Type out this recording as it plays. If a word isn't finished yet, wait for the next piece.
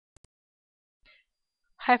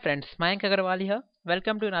Hi friends, Mayank Agarwal here.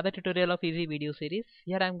 Welcome to another tutorial of Easy Video series.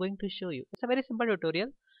 Here I am going to show you. It's a very simple tutorial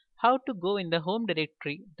how to go in the home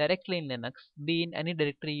directory directly in Linux, be in any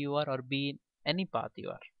directory you are or be in any path you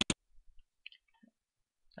are.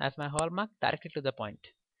 As my hallmark, directly to the point.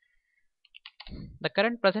 The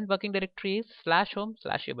current present working directory is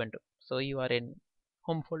 /home/Ubuntu. So you are in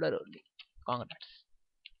home folder only. Congrats.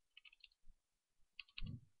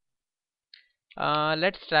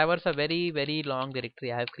 Let's traverse a very long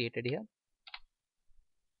directory I have created here.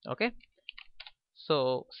 Okay.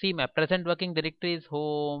 So see, my present working directory is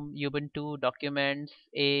home, Ubuntu, documents,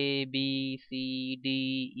 A, B, C, D,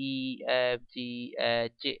 E, F, G,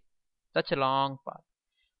 H, J. Such a long path.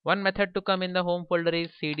 One method to come in the home folder is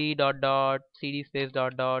cd dot dot cd space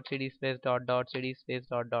dot dot cd space dot dot cd space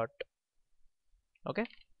dot dot. Okay.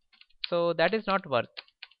 So that is not worth.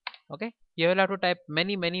 Okay. You will have to type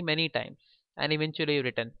many times and eventually you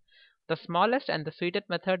return. The smallest and the sweetest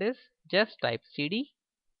method is just type cd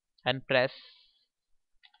and press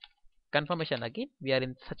confirmation again. We are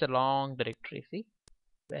in such a long directory. See,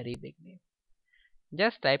 very big name.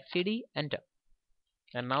 Just type cd, enter,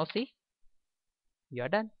 and now see, you are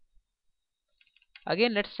done.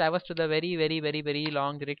 Again, let's traverse to the very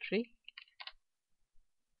long directory.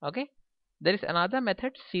 Okay, there is another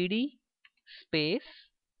method, cd space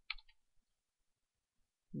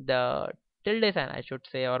the tilde sign, I should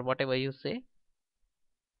say, or whatever you say.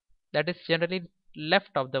 That is generally left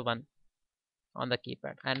of the one on the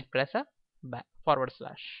keypad, and press a back forward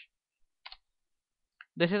slash.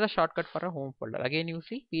 This is a shortcut for a home folder. Again, you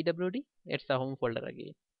see pwd. It's a home folder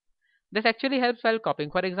again. This actually helps while copying.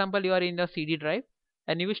 For example, you are in the CD drive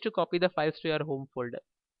and you wish to copy the files to your home folder.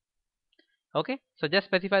 Okay, so just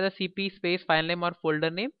specify the cp space file name or folder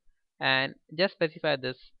name and just specify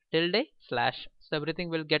this tilde slash, so everything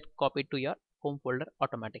will get copied to your home folder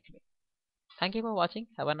automatically. Thank you for watching.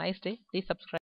 Have a nice day. Please subscribe.